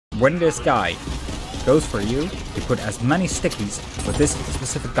when this guy goes for you, you put as many stickies with this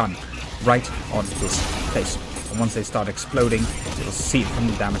specific gun right on his face. And once they start exploding, you will see it from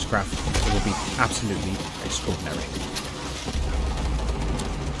the damage graph. It will be absolutely extraordinary.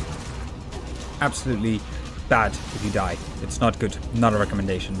 Absolutely bad if you die. It's not good. Not a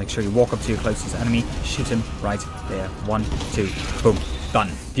recommendation. Make sure you walk up to your closest enemy, shoot him right there. 1, 2, boom. Done.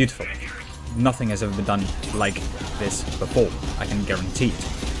 Beautiful. Nothing has ever been done like this before. I can guarantee it.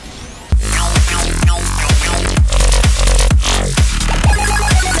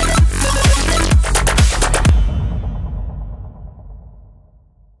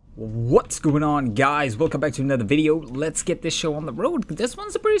 What's going on, guys? Welcome back to another video. Let's get this show on the road. This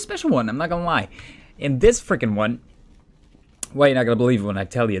one's a pretty special one, I'm not gonna lie. In this freaking one, well, you're not gonna believe it when I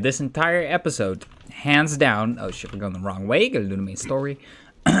tell you, this entire episode, hands down, oh shit, we're going the wrong way, gotta do the main story.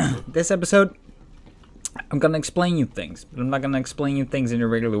 This episode, I'm gonna explain you things, but I'm not gonna explain you things in a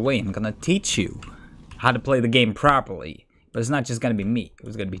regular way. I'm gonna teach you how to play the game properly. But it's not just gonna be me,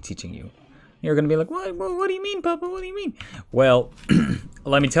 it's gonna be teaching you. You're gonna be like, what do you mean, Papa? What do you mean? Well,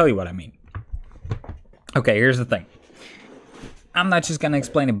 let me tell you what I mean. Okay, here's the thing. I'm not just gonna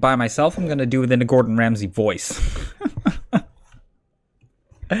explain it by myself. I'm gonna do it in a Gordon Ramsay voice.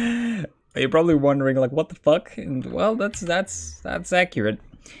 You're probably wondering, like, what the fuck? And well, that's accurate.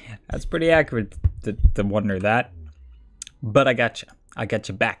 That's pretty accurate to wonder that. But I got you. I got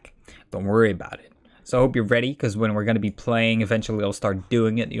you back. Don't worry about it. So I hope you're ready, because when we're going to be playing, eventually I'll start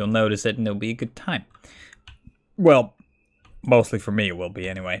doing it, you'll notice it, and it'll be a good time. Well, mostly for me it will be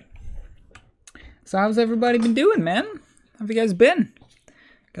anyway. So how's everybody been doing, man? How have you guys been?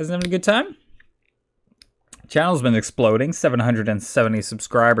 Guys having a good time? Channel's been exploding, 770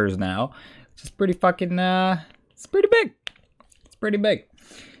 subscribers now, which is pretty fucking, it's pretty big. It's pretty big.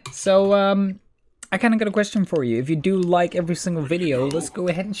 So, I kind of got a question for you. If you do like every single video, let's go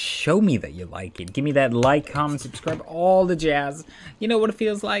ahead and show me that you like it. Give me that like, comment, subscribe, all the jazz. You know what it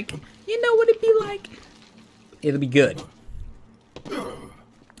feels like? You know what it'd be like? It'll be good.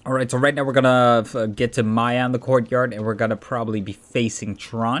 Alright, so right now we're gonna get to Maya in the courtyard, and we're gonna probably be facing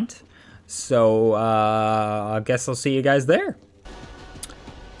TRAUNT. So, I guess I'll see you guys there.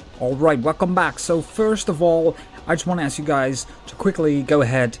 Alright, welcome back. So first of all, I just want to ask you guys to quickly go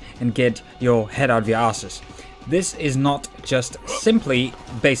ahead and get your head out of your asses. This is not just simply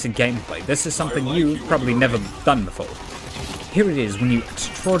basic gameplay. This is something you've probably never done before. Here it is when you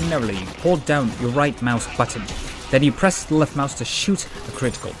extraordinarily hold down your right mouse button. Then you press the left mouse to shoot a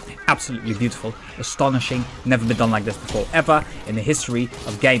critical. Absolutely beautiful, astonishing, never been done like this before, ever in the history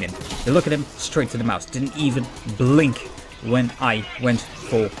of gaming. You look at him, straight to the mouse, didn't even blink when I went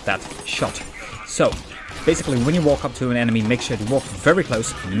for that shot. So, basically, when you walk up to an enemy, make sure to walk very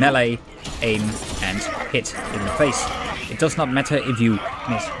close, melee, aim, and hit in the face. It does not matter if you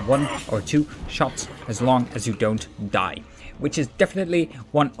miss 1 or 2 shots, as long as you don't die. Which is definitely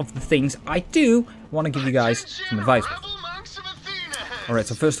one of the things I do want to give you guys some advice with. Alright,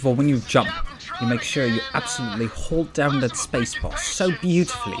 so first of all, when you jump, you make sure you absolutely hold down that space bar so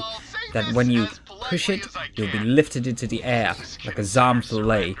beautifully that when you push it, you'll be lifted into the air like a zam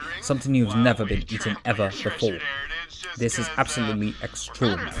fillet, something you've never been eaten ever before. This is absolutely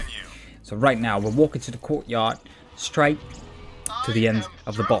extraordinary. So right now, we're walking to the courtyard, straight to the end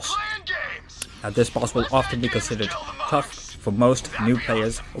of the boss. Now this boss will often be considered tough for most new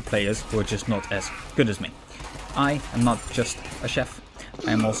players or players who are just not as good as me. I am not just a chef,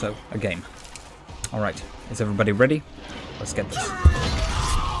 I am also a gamer. Alright, is everybody ready? Let's get this.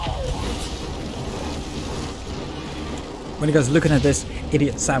 When you guys are looking at this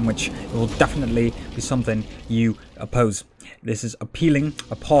idiot sandwich, it will definitely be something you oppose. This is appealing,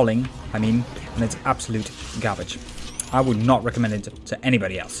 appalling, and it's absolute garbage. I would not recommend it to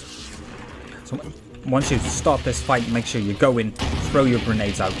anybody else. So once you start this fight, make sure you go in, throw your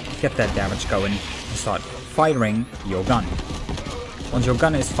grenades out, get that damage going, and start firing your gun. Once your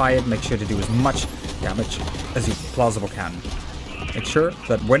gun is fired, make sure to do as much damage as you plausibly can. Make sure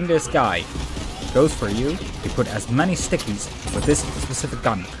that when this guy goes for you, you put as many stickies with this specific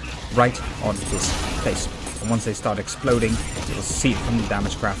gun right on his face. And once they start exploding, you will see it from the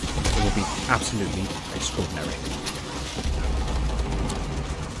damage graph. It will be absolutely extraordinary.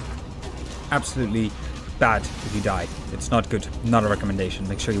 Absolutely bad if you die. It's not good. Not a recommendation.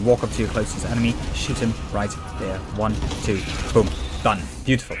 Make sure you walk up to your closest enemy, shoot him right there. 1, 2, boom. Done.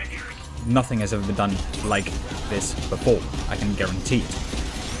 Beautiful. Nothing has ever been done like this before. I can guarantee it.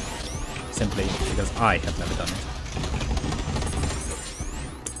 Simply because I have never done it.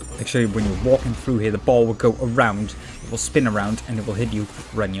 Make sure when you're walking through here, the ball will go around, it will spin around, and it will hit you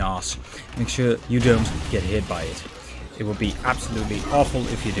right in your ass. Make sure you don't get hit by it. It would be absolutely awful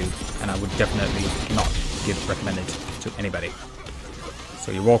if you do, and I would definitely not recommend it to anybody.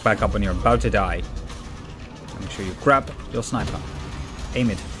 So you walk back up when you're about to die. Make sure you grab your sniper.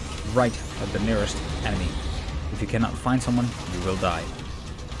 Aim it right at the nearest enemy. If you cannot find someone, you will die.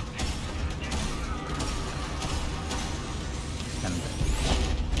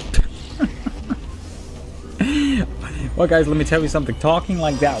 Well guys, let me tell you something. Talking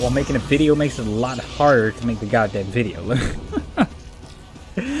like that while making a video makes it a lot harder to make the goddamn video.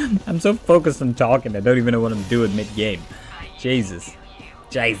 I'm so focused on talking, I don't even know what I'm doing mid-game. Jesus.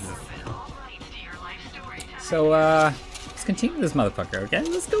 Jesus. So, let's continue this motherfucker, okay?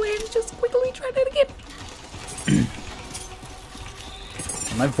 Let's go ahead and just quickly try that again.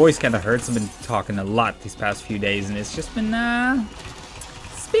 My voice kind of hurts. I've been talking a lot these past few days, and it's just been,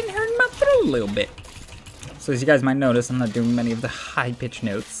 it's been hurting my throat a little bit. So as you guys might notice, I'm not doing many of the high-pitched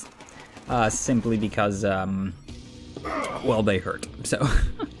notes, simply because, well, they hurt, so.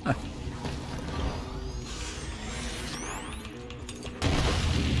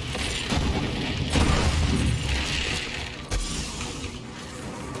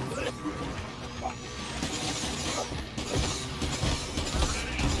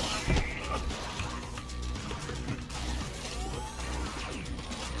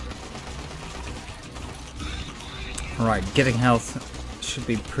 Alright, getting health should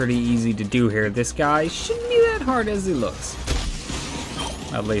be pretty easy to do here. This guy shouldn't be that hard as he looks.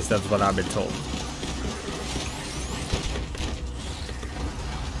 At least that's what I've been told.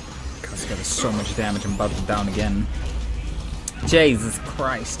 He's got so much damage. I'm about to down again. Jesus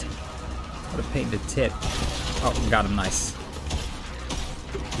Christ. What a pain to tit. Oh, got him, nice.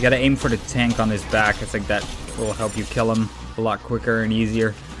 You gotta aim for the tank on his back. I think that will help you kill him a lot quicker and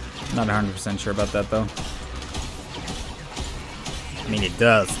easier. Not 100% sure about that though. I mean, it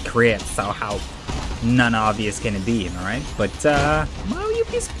does crit, so how non-obvious can it be, alright? But, well, you'd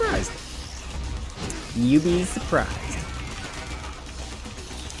be surprised. You'd be surprised.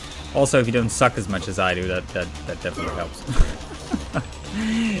 Also, if you don't suck as much as I do, that definitely helps.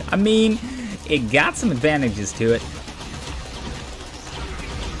 I mean, it got some advantages to it.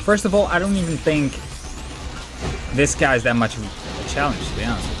 First of all, I don't even think this guy's that much of a challenge, to be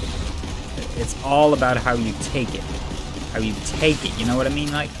honest with you. It's all about how you take it. How you take it, you know what I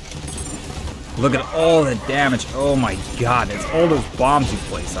mean? Like, look at all the damage. Oh my god, it's all those bombs you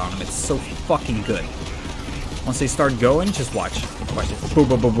place on them. It's so fucking good. Once they start going, just watch. Watch it. Boom,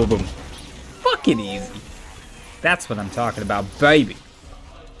 boom, boom, boom, boom. Fucking easy. That's what I'm talking about, baby.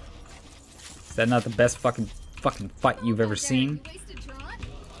 Is that not the best fucking fight you've ever seen?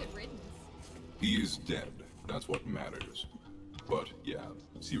 He is dead. That's what matters. But yeah,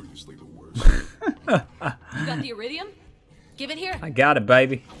 seriously the worst. You got the iridium? Give it here. I got it,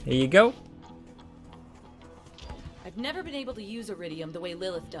 baby. Here you go. I've never been able to use iridium the way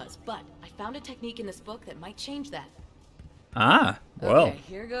Lilith does, but I found a technique in this book that might change that. Ah, well. Okay,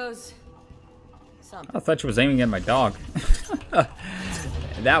 here goes something. I thought you was aiming at my dog.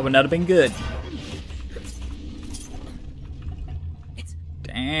 That would not have been good.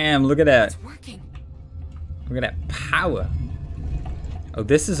 Damn, look at that. It's working. Look at that power. Oh,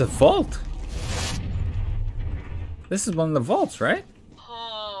 this is a vault. This is one of the vaults, right?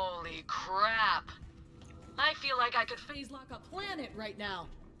 Holy crap. I feel like I could phase lock a planet right now.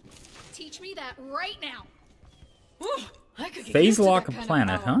 Teach me that right now. Ooh, I could get Phase used to lock that a kind of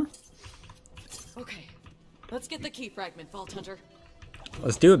planet, power. huh? Okay, let's get the key fragment, Vault Hunter.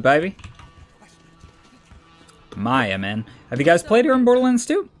 Let's do it, baby. Maya, man. Have you guys played her in Borderlands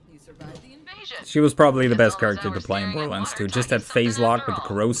 2? You survived the invasion. She was probably the best character to play in Borderlands 2. Just that phase lock with the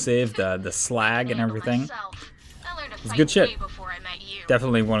corrosive, the slag and everything. It's good shit.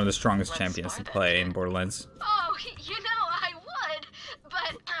 Definitely one of the strongest champions to play in Borderlands. Oh, you know I would,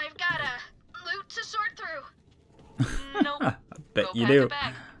 but I've got a loot to sort through. Nope. I bet Go you pack do. a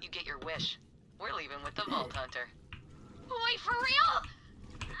bag. You get your wish. We're leaving with the Vault Hunter. Wait, for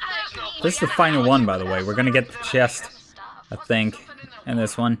real? This is the final one, by the way. We're gonna get the chest, I think, in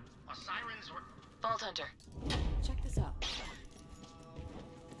this one. Vault Hunter, check this out.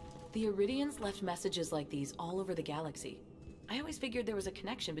 The Iridians left messages like these all over the galaxy. I always figured there was a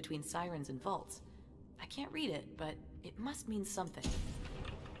connection between sirens and vaults. I can't read it, but it must mean something.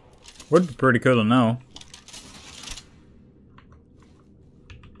 Would be pretty cool to know.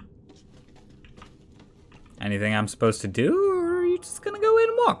 Anything I'm supposed to do, or are you just gonna go in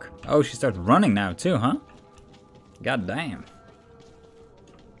and walk? Oh, she starts running now too, huh? God damn.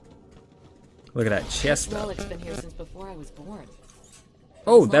 Look at that chest This though. relic's been here since before I was born.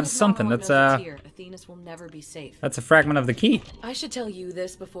 Oh, As long that's as something. Mama That's knows it's here, Athenas will never be safe. that's a fragment of the key. I should tell you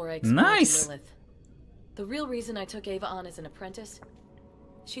this before I explain Nice. to Lilith. The real reason I took Ava on as an apprentice,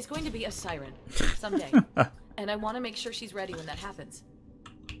 she's going to be a siren someday. And I want to make sure she's ready when that happens.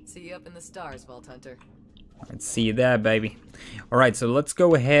 See you up in the stars, Vault Hunter. Let's see that, baby. Alright, so let's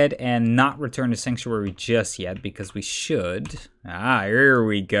go ahead and not return to Sanctuary just yet, because we should. Ah, here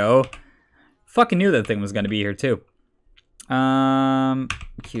we go. Fucking knew that thing was going to be here, too.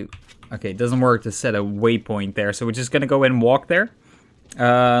 Cute. Okay, it doesn't work to set a waypoint there, so we're just going to go ahead and walk there.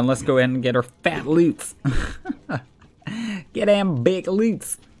 Let's go ahead and get our fat loots. Get them big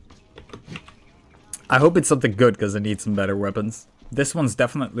loots. I hope it's something good, because I need some better weapons. This one's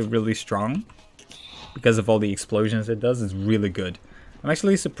definitely really strong. Because of all the explosions it does, it's really good. I'm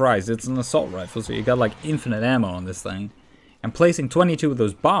actually surprised. It's an assault rifle, so you got like infinite ammo on this thing. And placing 22 of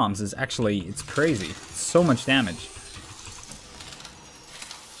those bombs is actually, it's crazy. It's so much damage.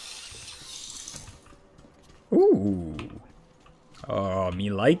 Ooh. Oh, me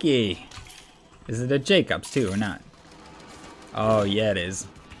likey. Is it a Jacobs too or not? Oh, yeah, it is.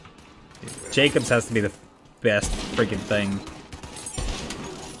 Jacobs has to be the best freaking thing.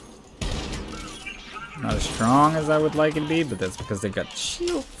 Not as strong as I would like it to be, but that's because they've got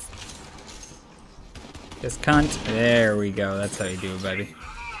shields. This cunt. There we go. That's how you do it, baby.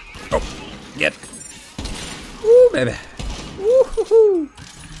 Oh, get. Woo, baby. Woo-hoo-hoo.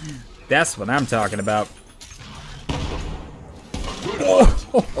 That's what I'm talking about. Oh,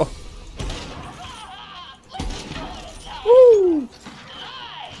 oh, oh. Woo.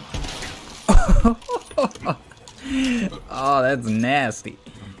 Oh, that's nasty.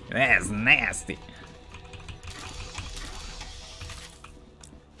 That's nasty.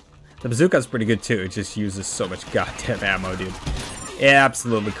 The bazooka's pretty good too. It just uses so much goddamn ammo, dude. Yeah,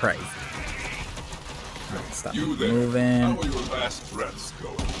 absolutely crazy. Alright, stop moving. How are your last breaths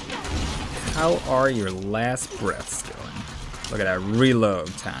going? How are your last breaths going? Look at that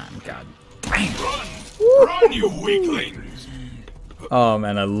reload time. God damn. Run, you weaklings! Oh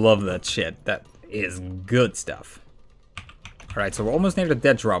man, I love that shit. That is good stuff. Alright, so we're almost near the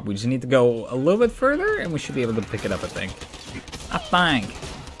dead drop. We just need to go a little bit further and we should be able to pick it up, I think. I think.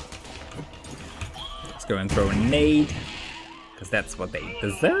 Let's go and throw a nade, because that's what they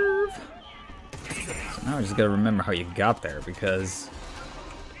deserve. So now I just gotta remember how you got there, because...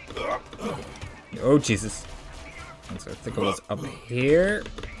 Oh, Jesus. So I think it was up here.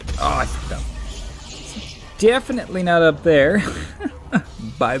 Oh, I fucked up. Definitely not up there,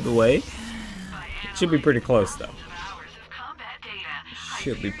 by the way. Should be pretty close, though.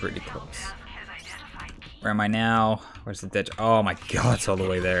 Should be pretty close. Where am I now? Where's the ditch? Oh my god, it's all the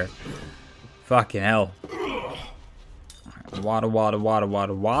way there. Fucking hell. Right, waddle, waddle, waddle,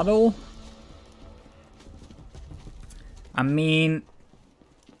 waddle, waddle. I mean,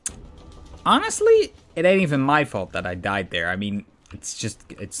 honestly, it ain't even my fault that I died there. I mean, it's just,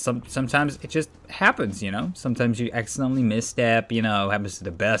 sometimes it just happens, you know? Sometimes you accidentally misstep, you know, happens to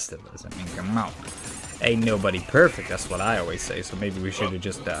the best of us. I mean, come on. Ain't nobody perfect, that's what I always say, so maybe we should have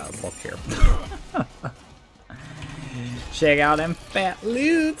just walked here. Check out them fat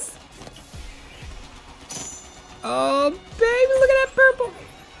loots. Oh, baby, look at that purple.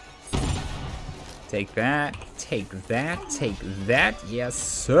 Take that, take that, take that. Yes,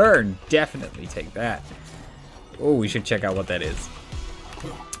 sir, definitely take that. Oh, we should check out what that is.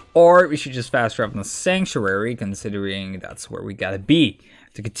 Or we should just fast travel in the Sanctuary, considering that's where we gotta be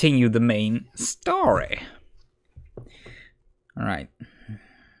to continue the main story. Alright.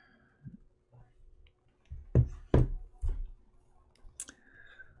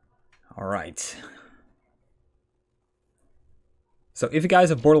 Alright. So if you guys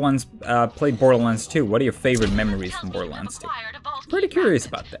have Borderlands, played Borderlands 2, what are your favorite memories from Borderlands 2? Pretty curious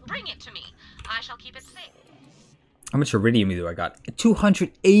about that. Bring it to me. I shall keep it safe. How much iridium do I got?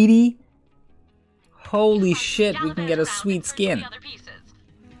 280? Holy shit, we can get a sweet skin.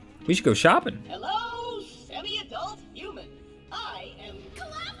 We should go shopping. Hello, semi-adult human. I am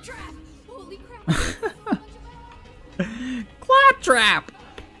Claptrap! Holy crap! Claptrap!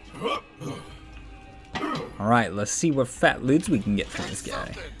 Alright, let's see what fat loots we can get from this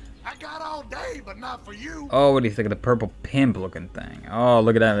guy. I got all day, but not for you. Oh, what do you think of the purple pimp looking thing? Oh,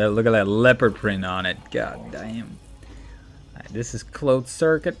 look at that. Look at that leopard print on it. God damn. Alright, this is closed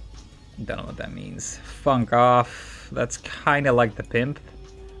circuit. Don't know what that means. Funk off. That's kind of like the pimp.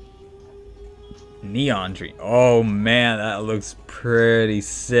 Neon tree. Oh man, that looks pretty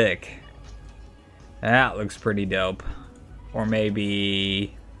sick. That looks pretty dope. Or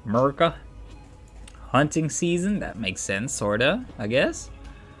maybe Merca. Hunting season. That makes sense, sorta, I guess.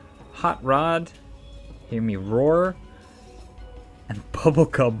 Hot rod. Hear me roar. And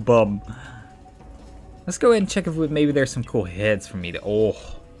bubblegum bum. Let's go ahead and check if maybe there's some cool heads for me to... Oh.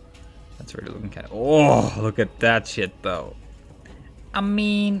 That's really looking kind of... Oh, look at that shit, though. I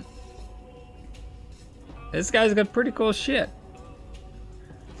mean... This guy's got pretty cool shit.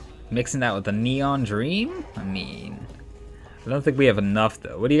 Mixing that with the Neon Dream? I mean... I don't think we have enough,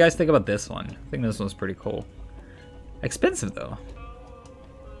 though. What do you guys think about this one? I think this one's pretty cool. Expensive, though.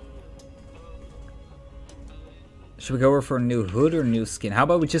 Should we go over for a new hood or new skin? How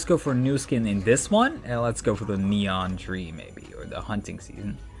about we just go for a new skin in this one? And let's go for the Neon Dream, maybe. Or the Hunting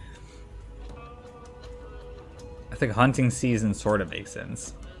Season. I think Hunting Season sort of makes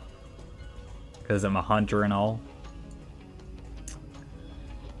sense. Because I'm a hunter and all.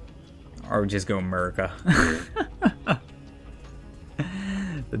 Or we just go America.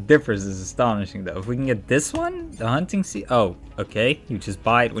 The difference is astonishing, though. If we can get this one, the Hunting Season... Oh, okay. You just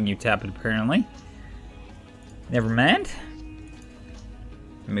buy it when you tap it, apparently. Never mind.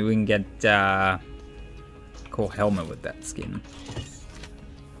 Maybe we can get a cool helmet with that skin.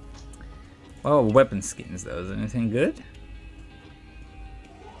 Oh, weapon skins, though. Is anything good?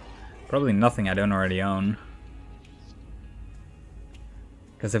 Probably nothing I don't already own.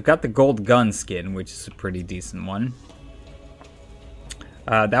 Because I've got the gold gun skin, which is a pretty decent one.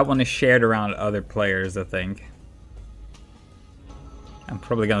 That one is shared around other players, I think. I'm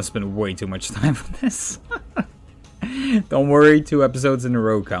probably gonna spend way too much time on this. Don't worry, 2 episodes in a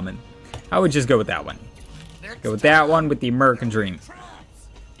row coming. I would just go with that one. Go with that one with the American Dream.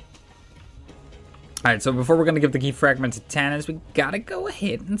 Alright, so before we're gonna give the key fragment to Tannis, we gotta go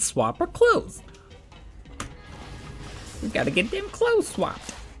ahead and swap our clothes. We gotta get them clothes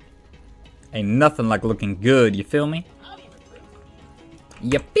swapped. Ain't nothing like looking good, you feel me?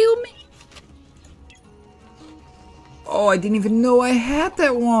 You feel me? Oh, I didn't even know I had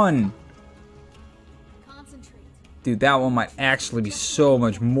that one. Concentrate. Dude, that one might actually be so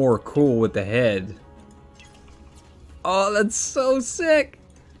much more cool with the head. Oh, that's so sick.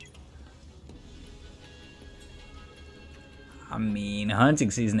 I mean, Hunting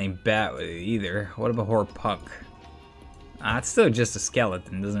Season ain't bad with it either. What about Horror Punk? It's still just a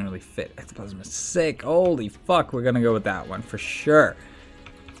skeleton. Doesn't really fit. Ectoplasm is sick. Holy fuck, we're gonna go with that one for sure.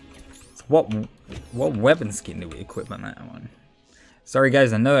 So what weapon skin do we equip on that one? Sorry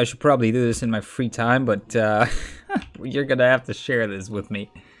guys, I know I should probably do this in my free time, but you're gonna have to share this with me.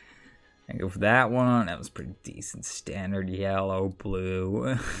 I go for that one. That was pretty decent. Standard yellow,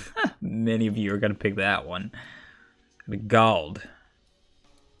 blue. Many of you are gonna pick that one. The gold.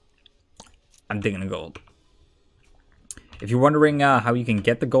 I'm digging the gold. If you're wondering how you can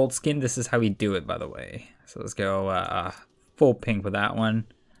get the gold skin, this is how you do it, by the way. So let's go full pink with that one.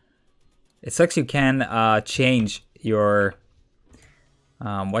 It sucks you can change your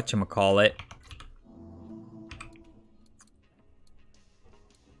whatchamacallit.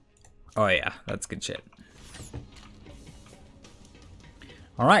 Oh yeah, that's good shit.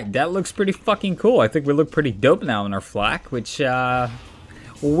 Alright, that looks pretty fucking cool. I think we look pretty dope now in our flak, which I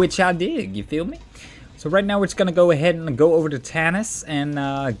dig, you feel me? So right now we're just gonna go ahead and go over to Tannis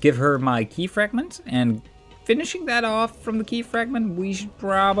and give her my key fragment. And finishing that off from the key fragment, we should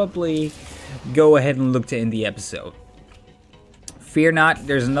probably go ahead and look to end the episode. Fear not,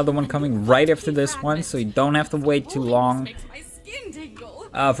 there's another one coming right after this one, so you don't have to wait too long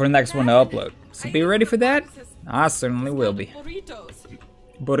for the next one to upload. So be ready for that? I certainly will be.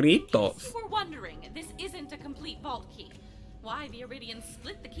 Burritos. If you were wondering, this isn't a complete vault key. Why the Iridians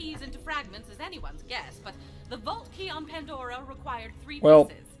split the keys into fragments is anyone's guess, but the vault key on Pandora required 3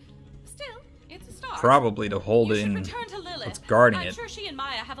 pieces. Still, it's a start. Probably to hold it in what's guarding it. I'm sure she and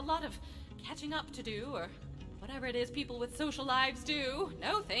Maya have a lot of catching up to do, or whatever it is people with social lives do.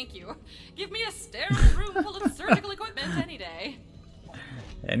 No, thank you. Give me a sterile room full of surgical equipment any day.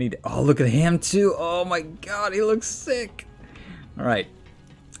 Any day. Oh, look at him too. Oh my god, he looks sick. Alright.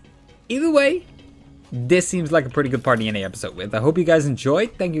 Either way, this seems like a pretty good party in the episode with. I hope you guys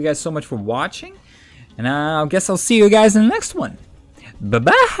enjoyed. Thank you guys so much for watching. And I guess I'll see you guys in the next one.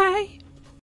 Bye-bye.